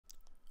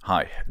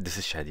Hi, this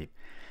is Shadi.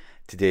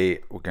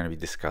 Today we're going to be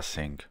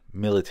discussing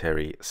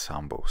military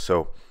Sambo. So,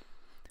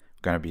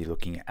 we're going to be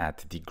looking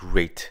at the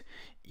great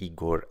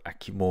Igor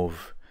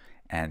Akimov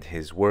and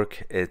his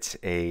work. It's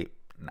an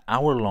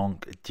hour-long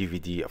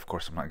DVD. Of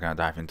course, I'm not going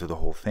to dive into the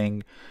whole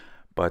thing,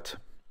 but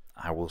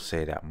I will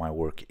say that my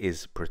work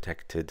is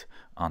protected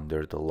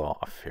under the law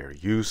of fair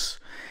use,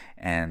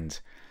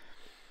 and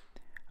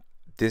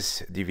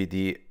this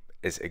DVD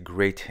is a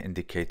great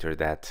indicator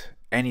that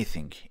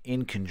anything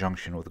in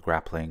conjunction with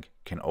grappling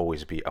can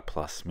always be a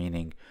plus,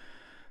 meaning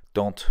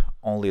don't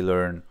only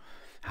learn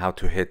how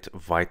to hit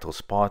vital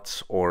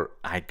spots or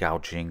eye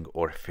gouging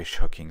or fish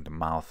hooking the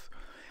mouth.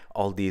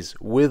 All these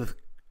with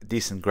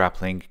decent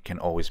grappling can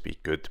always be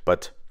good,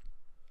 but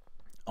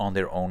on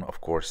their own, of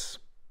course,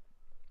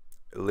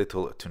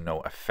 little to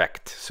no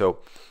effect. So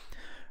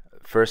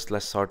first,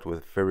 let's start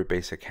with very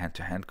basic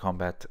hand-to-hand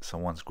combat.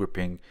 Someone's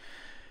gripping.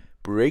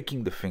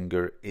 Breaking the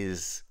finger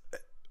is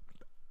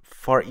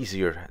far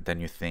easier than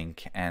you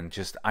think, and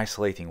just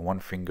isolating one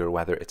finger,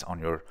 whether it's on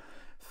your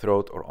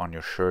throat or on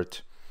your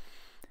shirt,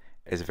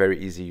 is very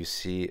easy. You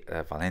see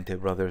Valente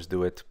brothers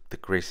do it, the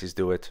Gracies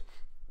do it.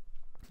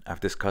 I've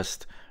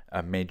discussed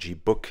a Meiji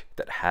book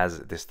that has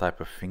this type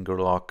of finger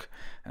lock,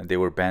 and they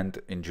were banned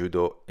in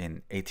Judo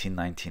in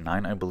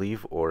 1899, I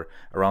believe, or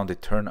around the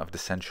turn of the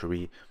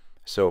century.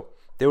 So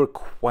they were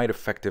quite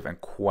effective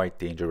and quite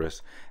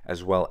dangerous,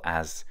 as well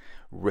as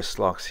wrist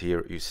locks.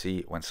 Here you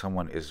see when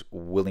someone is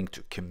willing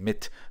to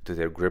commit to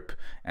their grip,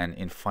 and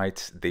in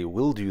fights they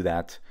will do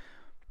that,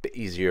 the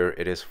easier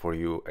it is for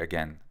you,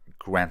 again,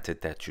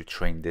 granted that you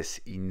train this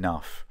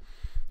enough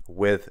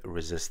with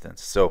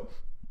resistance. So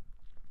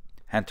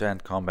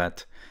hand-to-hand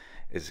combat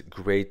is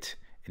great.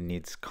 It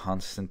needs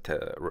constant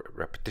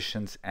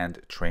repetitions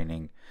and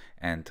training,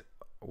 and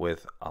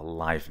with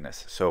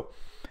aliveness. So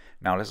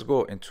now let's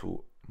go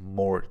into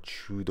more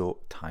judo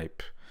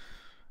type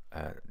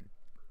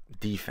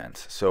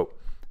defense. So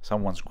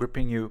someone's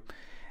gripping you,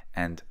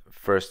 and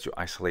first you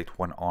isolate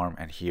one arm,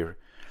 and here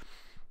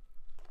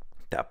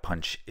that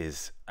punch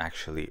is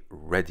actually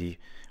ready.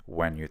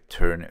 When you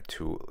turn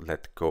to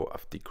let go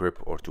of the grip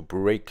or to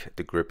break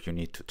the grip, you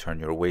need to turn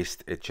your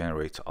waist. It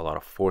generates a lot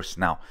of force.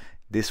 Now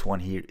this one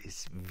here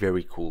is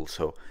very cool.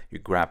 So you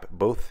grab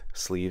both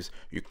sleeves,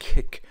 you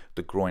kick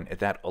the groin, and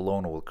that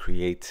alone will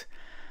create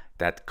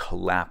that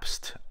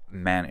collapsed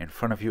man in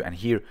front of you. And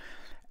here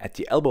at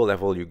the elbow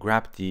level, you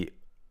grab the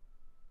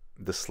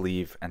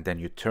sleeve and then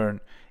you turn.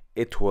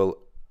 It will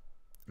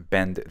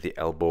bend the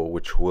elbow,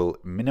 which will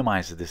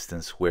minimize the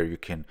distance where you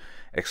can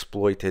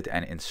exploit it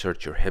and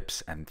insert your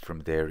hips, and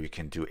from there you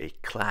can do a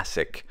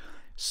classic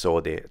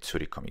sode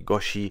tsurikomi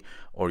goshi,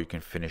 or you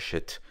can finish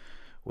it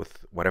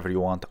with whatever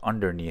you want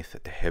underneath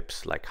the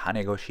hips, like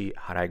hanegoshi,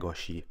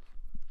 haraigoshi,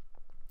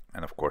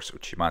 and of course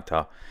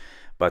uchimata.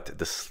 But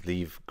the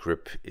sleeve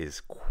grip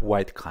is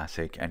quite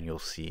classic, and you'll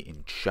see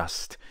in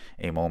just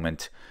a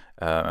moment.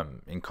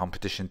 In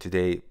competition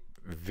today,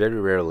 very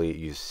rarely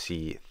you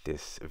see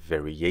this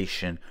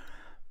variation,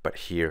 but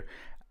here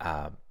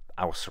I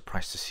was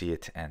surprised to see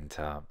it, and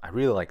I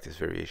really like this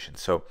variation.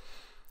 So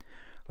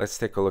let's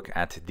take a look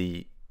at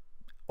the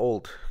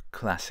old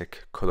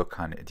classic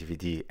Kodokan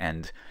DVD,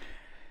 and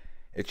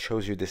it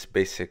shows you this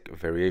basic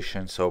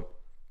variation. So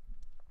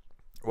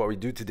what we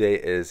do today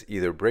is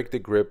either break the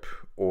grip,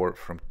 or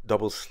from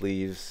double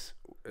sleeves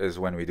is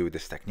when we do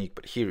this technique.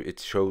 But here it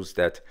shows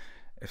that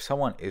if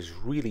someone is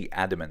really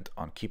adamant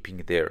on keeping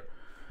their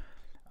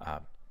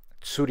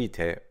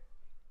tsurite,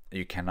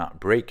 you cannot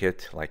break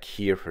it. Like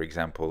here, for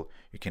example,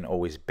 you can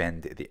always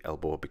bend the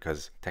elbow,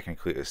 because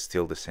technically it's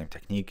still the same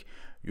technique.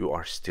 You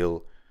are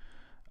still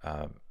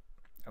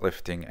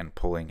lifting and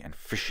pulling and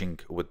fishing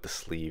with the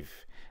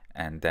sleeve,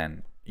 and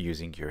then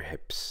using your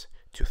hips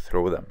to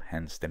throw them,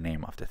 hence the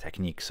name of the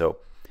technique. So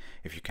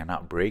if you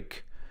cannot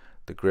break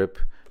the grip,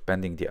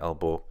 bending the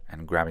elbow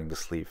and grabbing the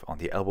sleeve on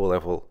the elbow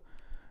level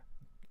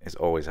is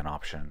always an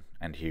option.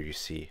 And here you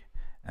see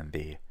in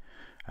the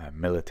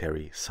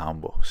military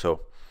Sambo.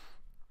 So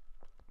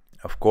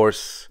of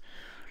course,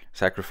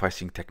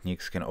 sacrificing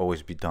techniques can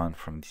always be done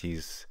from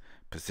these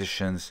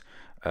positions.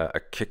 A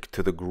kick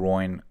to the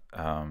groin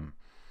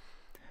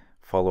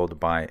followed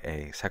by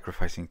a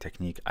sacrificing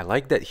technique. I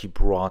like that he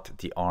brought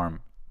the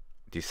arm,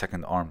 the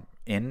second arm,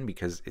 in,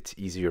 because it's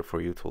easier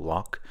for you to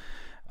lock.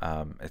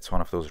 It's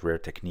one of those rare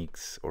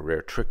techniques or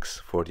rare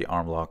tricks for the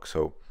arm lock.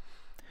 So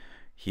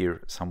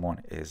here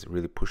someone is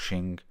really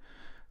pushing.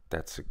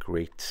 That's a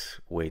great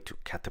way to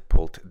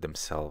catapult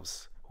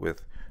themselves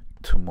with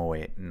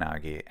tomoe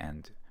nage,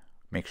 and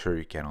make sure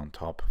you get on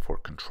top for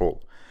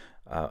control.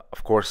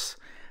 Of course,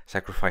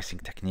 sacrificing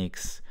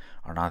techniques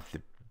are not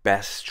the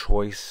best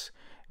choice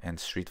in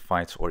street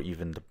fights or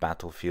even the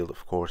battlefield,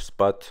 of course,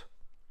 but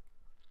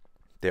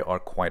they are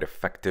quite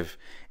effective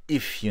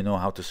if you know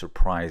how to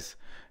surprise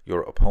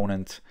your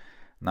opponent.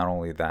 Not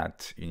only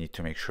that, you need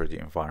to make sure the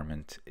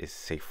environment is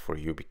safe for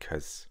you,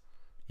 because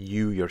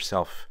you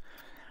yourself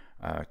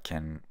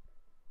can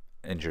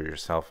injure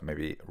yourself,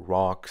 maybe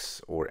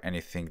rocks or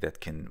anything that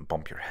can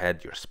bump your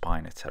head, your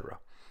spine, etc.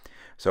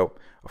 So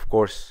of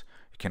course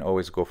you can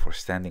always go for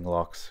standing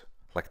locks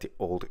like the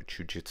old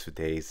Jiu-Jitsu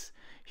days.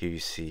 Here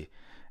you see,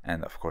 and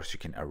of course you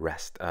can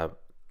arrest.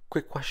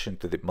 Quick question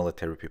to the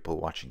military people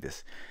watching this: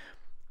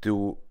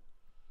 do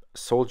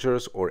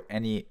soldiers or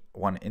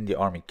anyone in the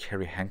army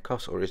carry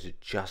handcuffs, or is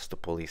it just the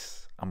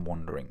police? I'm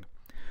wondering.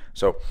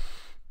 So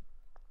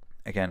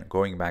again,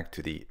 going back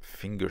to the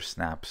finger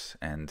snaps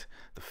and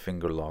the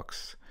finger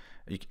locks,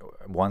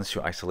 once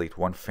you isolate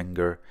one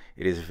finger,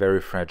 it is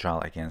very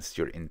fragile against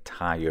your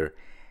entire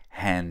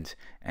hand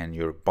and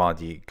your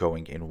body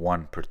going in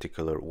one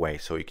particular way,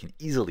 so you can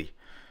easily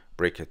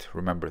break it.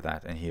 Remember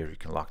that. And here you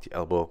can lock the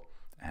elbow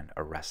and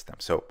arrest them.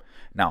 So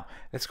now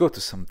let's go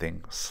to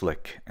something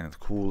slick and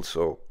cool.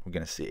 So we're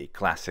gonna see a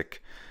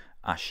classic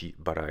ashi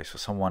barai. So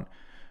someone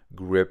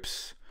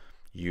grips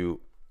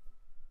you,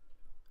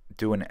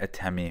 do an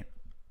atemi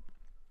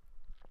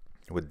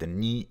with the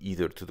knee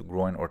either to the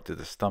groin or to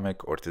the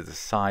stomach or to the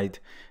side,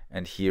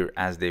 and here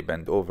as they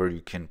bend over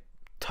you can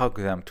tug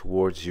them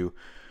towards you,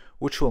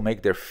 which will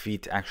make their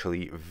feet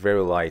actually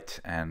very light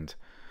and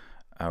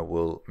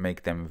will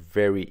make them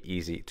very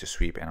easy to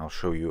sweep. And I'll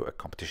show you a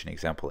competition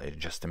example in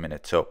just a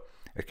minute. So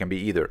it can be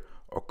either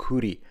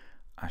okuri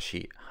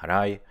ashi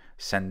harai,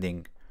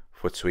 sending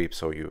foot sweep,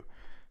 so you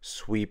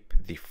sweep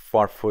the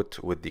far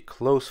foot with the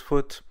close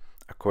foot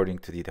according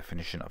to the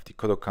definition of the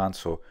Kodokan.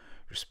 So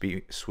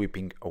you're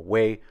sweeping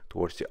away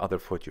towards the other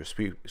foot,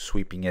 you're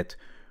sweeping it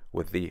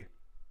with the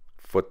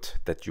foot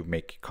that you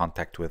make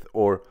contact with,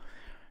 or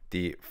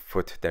the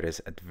foot that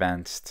is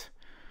advanced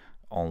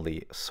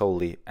only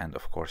solely. And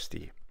of course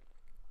the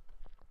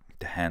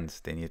hands,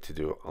 they need to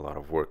do a lot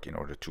of work in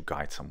order to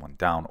guide someone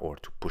down or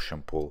to push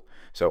and pull.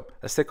 So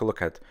let's take a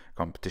look at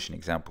competition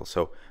example.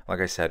 So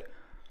like I said,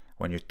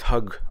 when you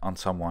tug on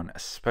someone,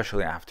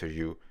 especially after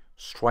you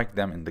strike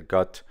them in the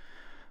gut,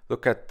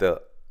 look at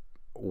the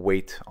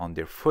weight on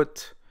their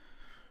foot.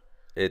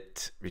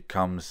 It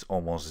becomes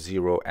almost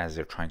zero as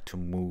they're trying to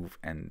move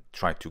and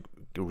try to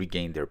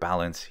regain their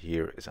balance.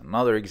 Here is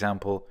another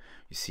example.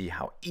 You see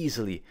how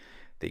easily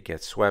they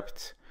get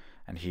swept,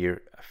 and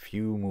here a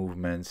few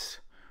movements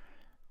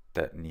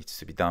that needs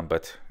to be done.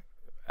 But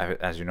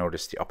as you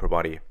notice, the upper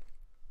body,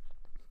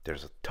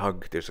 there's a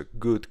tug, there's a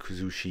good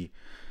kuzushi,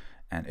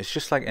 and it's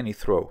just like any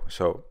throw.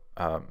 So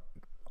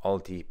all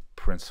the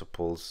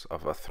principles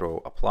of a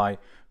throw apply: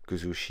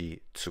 kuzushi,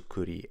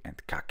 tsukuri,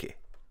 and kake.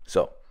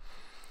 So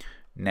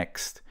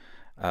next,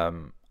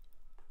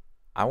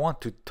 I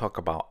want to talk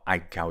about eye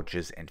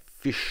gouges and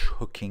fish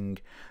hooking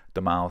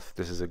the mouth.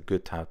 This is a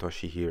good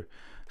taotoshi here.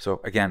 So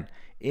again,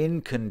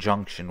 in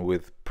conjunction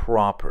with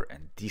proper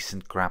and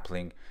decent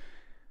grappling,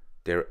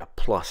 they're a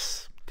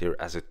plus.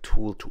 They're as a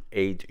tool to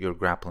aid your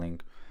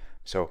grappling.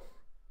 So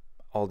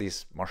all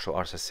these martial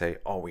artists say,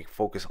 oh, we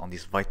focus on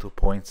these vital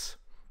points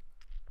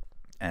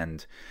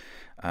and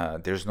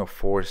there's no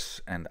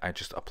force and I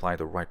just apply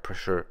the right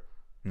pressure.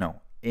 No,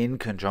 in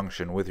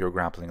conjunction with your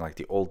grappling, like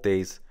the old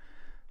days,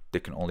 they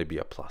can only be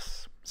a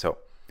plus. So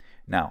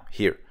now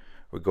here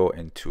we go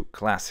into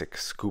classic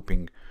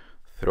scooping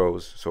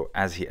throws. So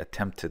as he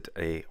attempted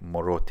a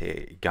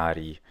morote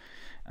gari,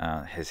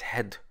 his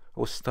head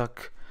was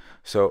stuck,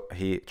 so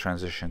he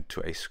transitioned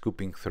to a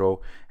scooping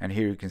throw. And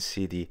here you can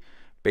see the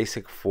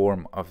basic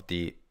form of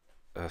the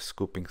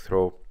scooping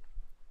throw.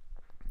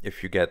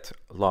 If you get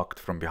locked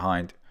from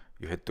behind,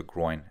 you hit the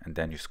groin and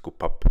then you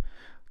scoop up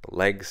the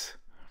legs.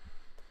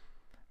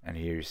 And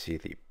here you see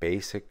the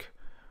basic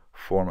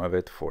form of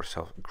it for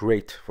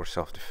great for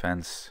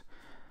self-defense.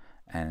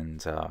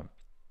 And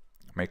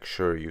make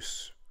sure you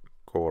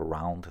go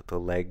around the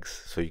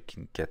legs so you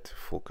can get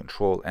full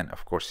control. And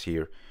of course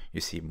here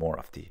you see more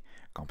of the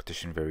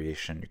competition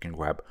variation. You can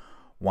grab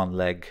one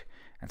leg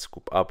and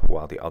scoop up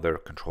while the other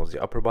controls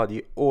the upper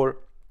body, or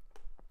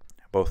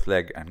both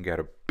leg and get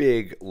a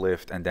big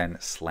lift and then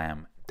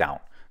slam down.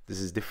 This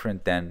is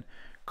different than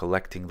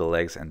collecting the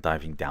legs and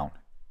diving down.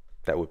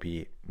 That would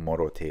be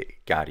morote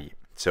gari.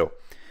 So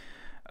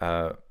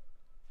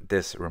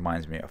this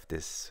reminds me of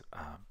this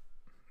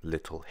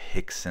little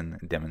Hickson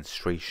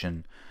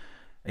demonstration.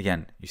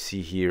 Again, you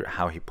see here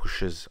how he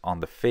pushes on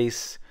the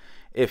face.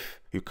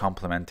 If you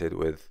complement it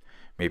with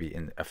maybe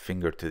a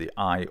finger to the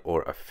eye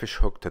or a fish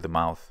hook to the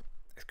mouth,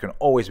 it can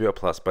always be a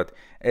plus, but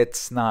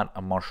it's not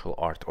a martial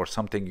art or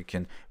something you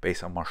can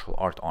base a martial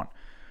art on.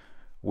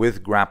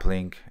 With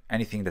grappling,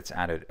 anything that's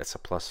added, it's a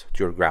plus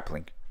to your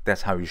grappling.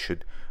 That's how you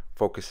should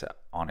focus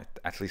on it.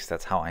 At least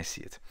that's how I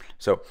see it.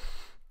 So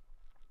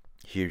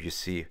here you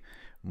see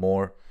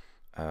more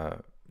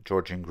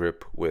Georgian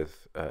grip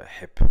with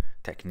hip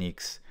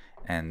techniques,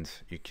 and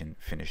you can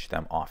finish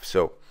them off.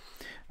 So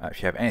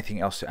if you have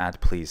anything else to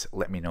add, please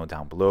let me know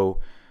down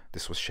below.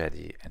 This was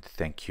Shadi, and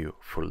thank you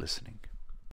for listening.